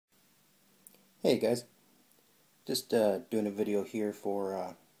Hey guys, just doing a video here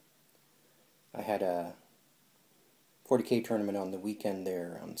for I had a 40K tournament on the weekend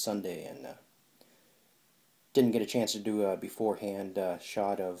there on Sunday and didn't get a chance to do a beforehand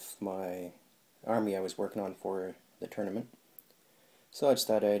shot of my army I was working on for the tournament. So I just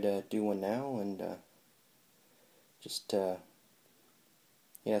thought I'd do one now and just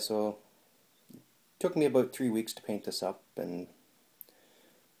yeah, so it took me about 3 weeks to paint this up, and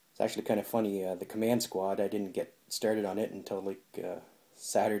it's actually kind of funny, the command squad, I didn't get started on it until like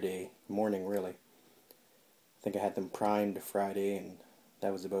Saturday morning really. I think I had them primed Friday, and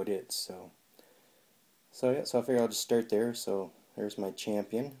that was about it. So yeah, so I figured I'll just start there. So there's my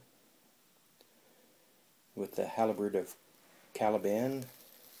champion with the halberd of Caliban,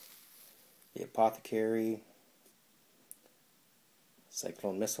 the apothecary,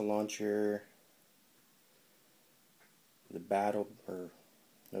 cyclone missile launcher, the battle, or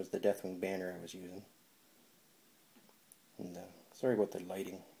that was the Deathwing banner I was using. And sorry about the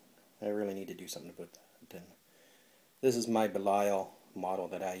lighting. I really need to do something about that. And this is my Belial model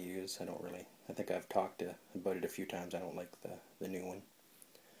that I use. I think I've talked about it a few times. I don't like the new one.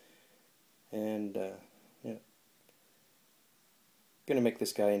 And yeah, gonna make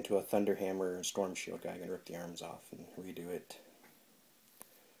this guy into a Thunderhammer or Storm Shield guy. Gonna rip the arms off and redo it.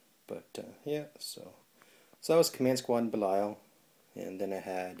 But yeah, so that was Command Squad and Belial, and then I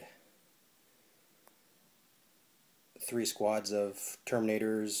had 3 squads of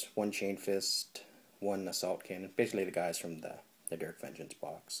Terminators, 1 Chain Fist, 1 Assault Cannon. Basically the guys from the Dark Vengeance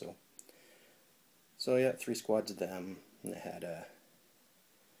box. So yeah, 3 squads of them. And I had a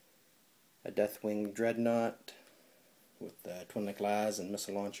Deathwing Dreadnought with Twin Link Las and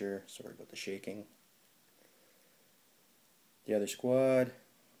Missile Launcher. Sorry about the shaking. The other squad,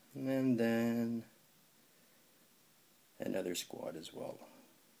 and then another squad as well.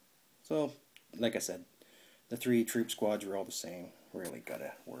 So, like I said, the 3 troop squads were all the same. Really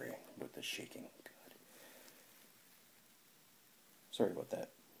gotta worry about the shaking. God. Sorry about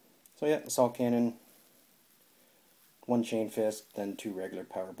that. So yeah, Assault Cannon, 1 Chain Fist, then 2 regular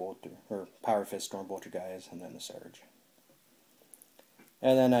Power Bolter or Power Fist Storm Bolter guys, and then the Sarge.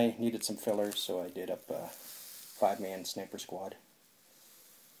 And then I needed some fillers, so I did up a 5-man sniper squad.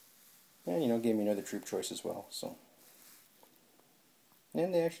 And gave me another troop choice as well. So,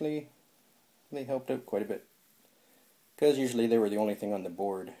 and they helped out quite a bit, because usually they were the only thing on the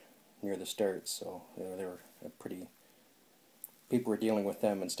board near the start. So they were pretty. People were dealing with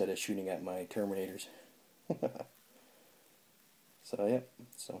them instead of shooting at my Terminators. So yeah,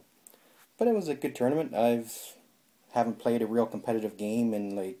 but it was a good tournament. Haven't played a real competitive game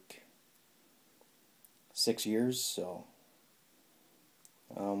in like 6 years, so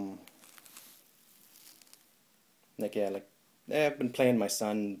I've been playing my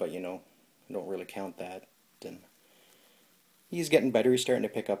son, but I don't really count that. And he's getting better. He's starting to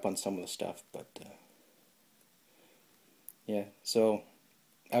pick up on some of the stuff, but yeah. So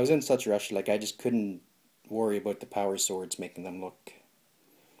I was in such a rush, like I just couldn't worry about the power swords making them look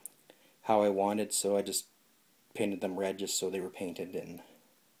how I wanted, so I just painted them red just so they were painted. And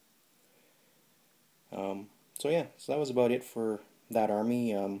so yeah, so that was about it for that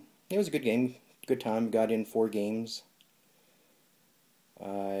army. It was a good game, good time. Got in 4 games.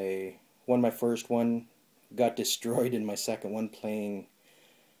 I won my first one, got destroyed in my second one playing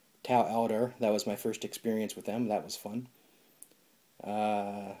Tau Eldar. That was my first experience with them. That was fun.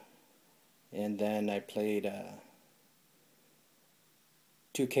 And then I played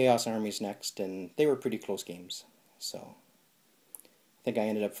 2 Chaos armies next, and they were pretty close games. So I think I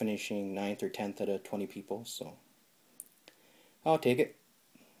ended up finishing 9th or 10th out of 20 people, so I'll take it.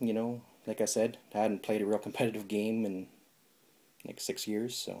 Like I said, I hadn't played a real competitive game in like 6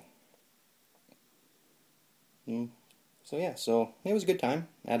 years, so so yeah, so it was a good time.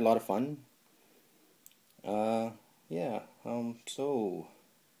 I had a lot of fun. Yeah, so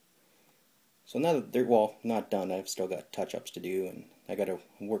now that they're, well, not done, I've still got touch-ups to do, and I got to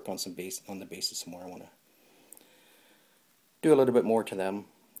work on the bases some more. I want to do a little bit more to them,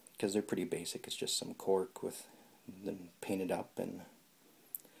 because they're pretty basic. It's just some cork with them painted up, and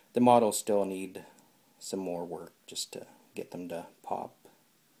the models still need some more work just to get them to pop.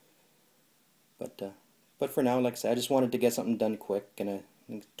 But for now, like I said, I just wanted to get something done quick, and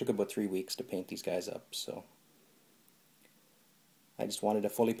it took about 3 weeks to paint these guys up, so I just wanted a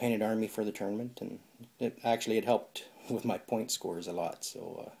fully painted army for the tournament, and it helped with my point scores a lot,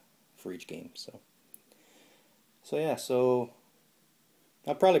 so for each game. So yeah, so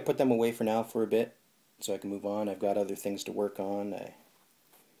I'll probably put them away for now for a bit, so I can move on. I've got other things to work on.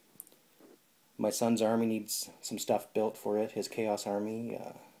 My son's army needs some stuff built for it, his Chaos army.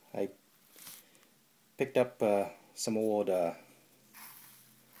 I Picked up some old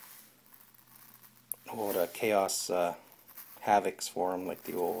Chaos Havocs for them, like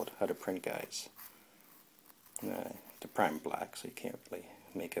the old how to print guys. The prime black, so you can't really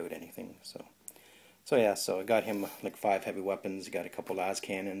make out anything. So yeah, so I got him like 5 heavy weapons. Got a couple las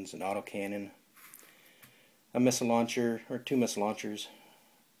cannons, an auto cannon, a missile launcher, or 2 missile launchers,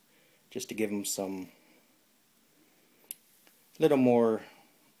 just to give him some little more.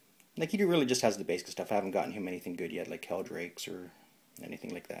 Like, he really just has the basic stuff. I haven't gotten him anything good yet, like Hell Drakes or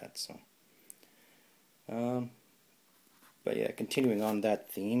anything like that. So, but yeah, continuing on that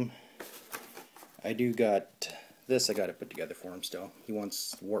theme, I do got this. I got to put together for him still. He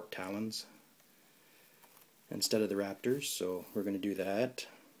wants Warp Talons instead of the Raptors, so we're going to do that.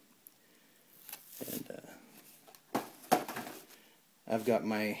 And I've got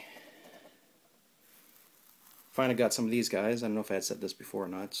finally got some of these guys. I don't know if I had said this before or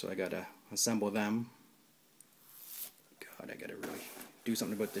not, so I gotta assemble them. God, I gotta really do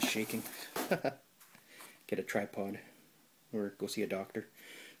something about this shaking. Get a tripod or go see a doctor.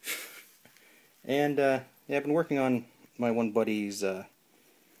 And yeah, I've been working on my one buddy's.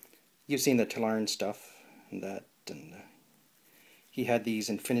 You've seen the Talarn stuff and that, and he had these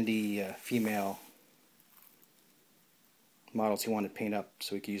Infinity female models he wanted to paint up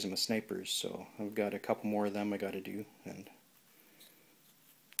so he could use them as snipers. So I've got a couple more of them I got to do, and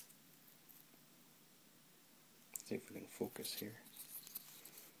see if we can focus here.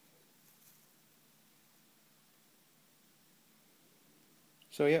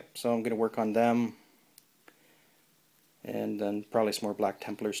 So yep, so I'm going to work on them, and then probably some more Black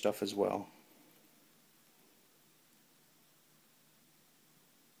Templar stuff as well.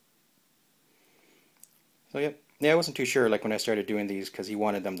 So yep. Yeah, I wasn't too sure like when I started doing these, because he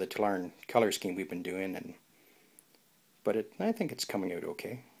wanted them the Talarn color scheme we've been doing, but I think it's coming out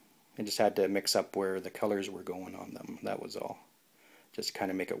okay. I just had to mix up where the colors were going on them. That was all, just to kind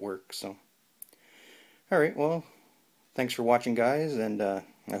of make it work. So, all right, well, thanks for watching, guys, and I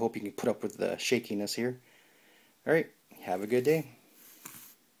hope you can put up with the shakiness here. All right, have a good day.